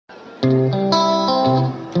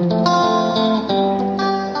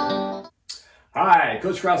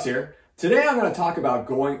Coach Krause here. Today I'm going to talk about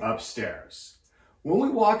going upstairs. When we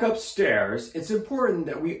walk upstairs, it's important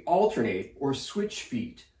that we alternate or switch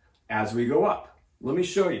feet as we go up. Let me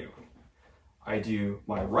show you. I do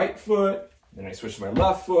my right foot, then I switch to my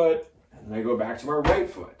left foot, and then I go back to my right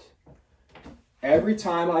foot. Every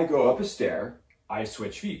time I go up a stair, I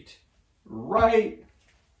switch feet. Right,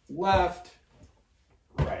 left,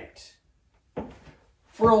 right.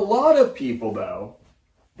 For a lot of people though,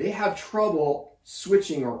 they have trouble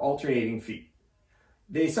switching or alternating feet.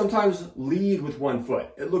 They sometimes lead with one foot.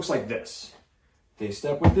 It looks like this. They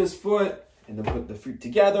step with this foot and then put the feet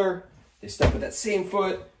together. They step with that same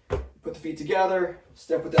foot, put the feet together,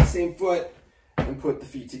 step with that same foot, and put the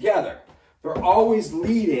feet together. They're always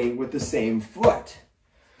leading with the same foot.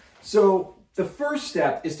 So the first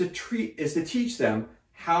step is to teach them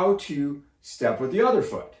how to step with the other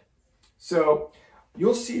foot. So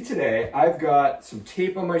you'll see today I've got some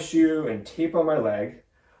tape on my shoe and tape on my leg.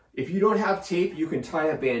 If you don't have tape, you can tie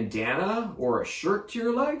a bandana or a shirt to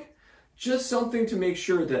your leg. Just something to make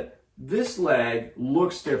sure that this leg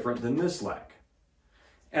looks different than this leg.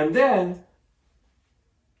 And then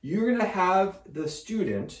you're going to have the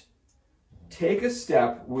student take a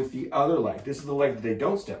step with the other leg. This is the leg that they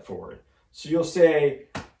don't step forward. So you'll say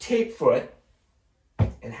tape foot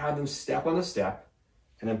and have them step on the step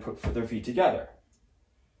and then put their feet together.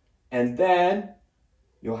 And then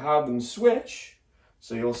you'll have them switch.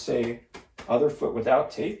 So you'll say other foot without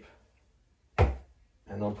tape,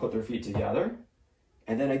 and they'll put their feet together.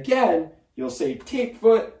 And then again, you'll say tape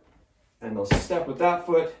foot, and they'll step with that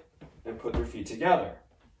foot and put their feet together.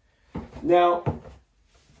 Now,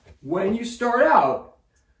 when you start out,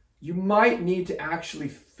 you might need to actually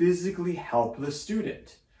physically help the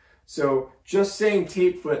student. So just saying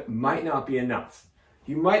tape foot might not be enough.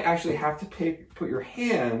 You might actually have to put your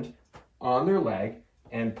hand on their leg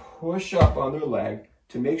and push up on their leg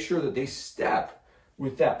to make sure that they step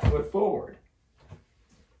with that foot forward.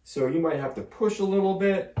 So you might have to push a little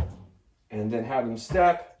bit and then have them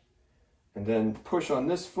step, and then push on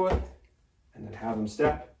this foot and then have them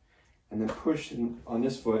step, and then push on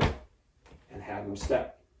this foot and have them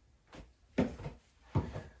step.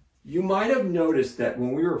 You might have noticed that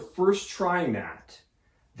when we were first trying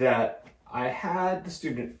that I had the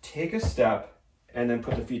student take a step and then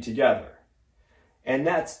put the feet together. And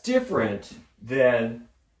that's different than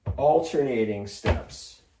alternating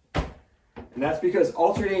steps. And that's because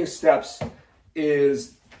alternating steps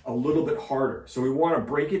is a little bit harder. So we want to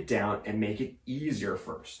break it down and make it easier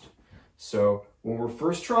first. So when we're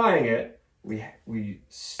first trying it, we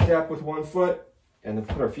step with one foot and then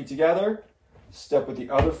put our feet together, step with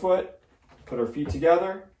the other foot, put our feet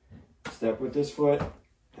together, step with this foot,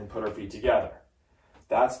 and put our feet together.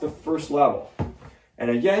 That's the first level. And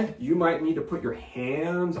again, you might need to put your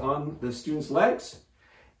hands on the student's legs.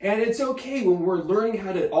 And it's okay when we're learning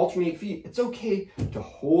how to alternate feet, it's okay to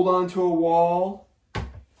hold onto a wall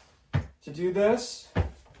to do this,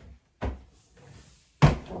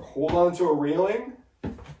 or hold onto a railing.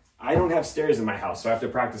 I don't have stairs in my house, so I have to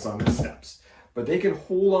practice on the steps. But they can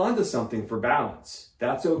hold on to something for balance.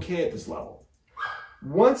 That's okay at this level.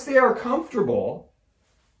 Once they are comfortable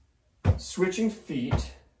switching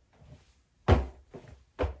feet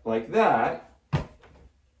like that,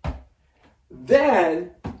 then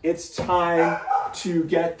it's time to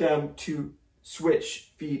get them to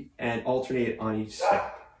switch feet and alternate on each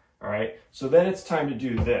step. All right, so then it's time to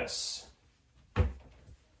do this.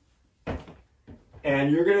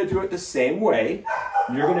 And you're going to do it the same way.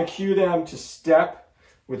 You're going to cue them to step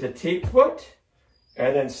with a tape foot,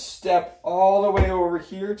 and then step all the way over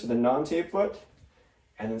here to the non-tape foot,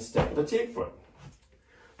 and then step with a tape foot.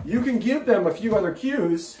 You can give them a few other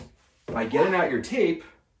cues by getting out your tape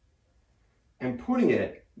and putting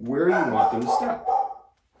it where you want them to step.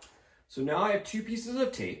 So now I have two pieces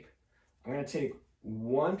of tape. I'm going to take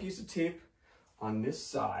one piece of tape on this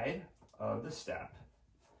side of the step,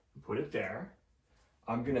 put it there.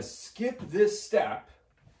 I'm going to skip this step,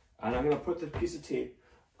 and I'm going to put the piece of tape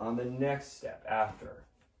on the next step after.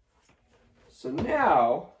 So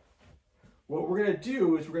now, what we're going to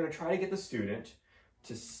do is we're going to try to get the student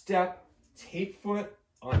to step tape foot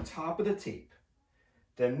on top of the tape.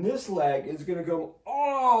 Then this leg is going to go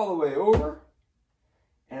all the way over.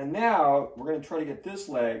 And now we're going to try to get this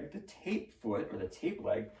leg, the tape foot or the tape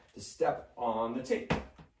leg, to step on the tape.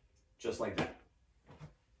 Just like that.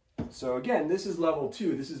 So again, this is level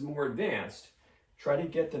 2. This is more advanced. Try to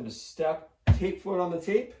get them to step tape foot on the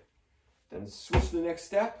tape, then switch to the next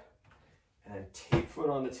step, and then tape foot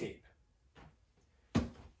on the tape.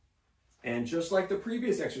 And just like the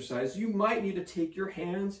previous exercise, you might need to take your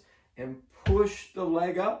hands and push the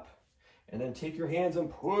leg up And then take your hands and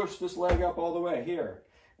push this leg up all the way here.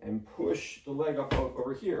 And push the leg up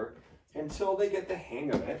over here until they get the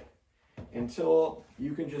hang of it. Until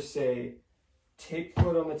you can just say, tape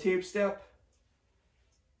foot on the tape step,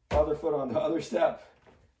 other foot on the other step,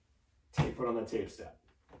 tape foot on the tape step.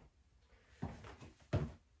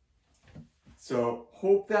 So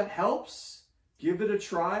hope that helps. Give it a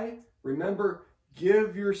try. Remember,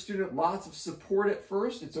 give your student lots of support at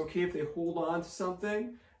first. It's okay if they hold on to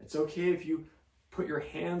something. It's okay if you put your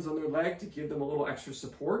hands on their leg to give them a little extra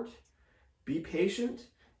support. Be patient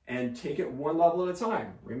and take it one level at a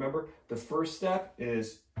time. Remember, the first step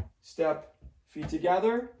is step, feet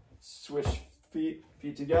together, switch feet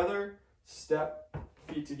together, step,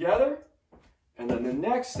 feet together. And then the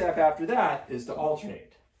next step after that is to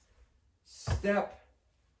alternate. Step,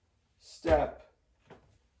 step,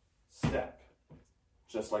 step.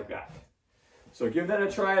 Just like that. So give that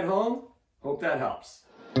a try at home. Hope that helps.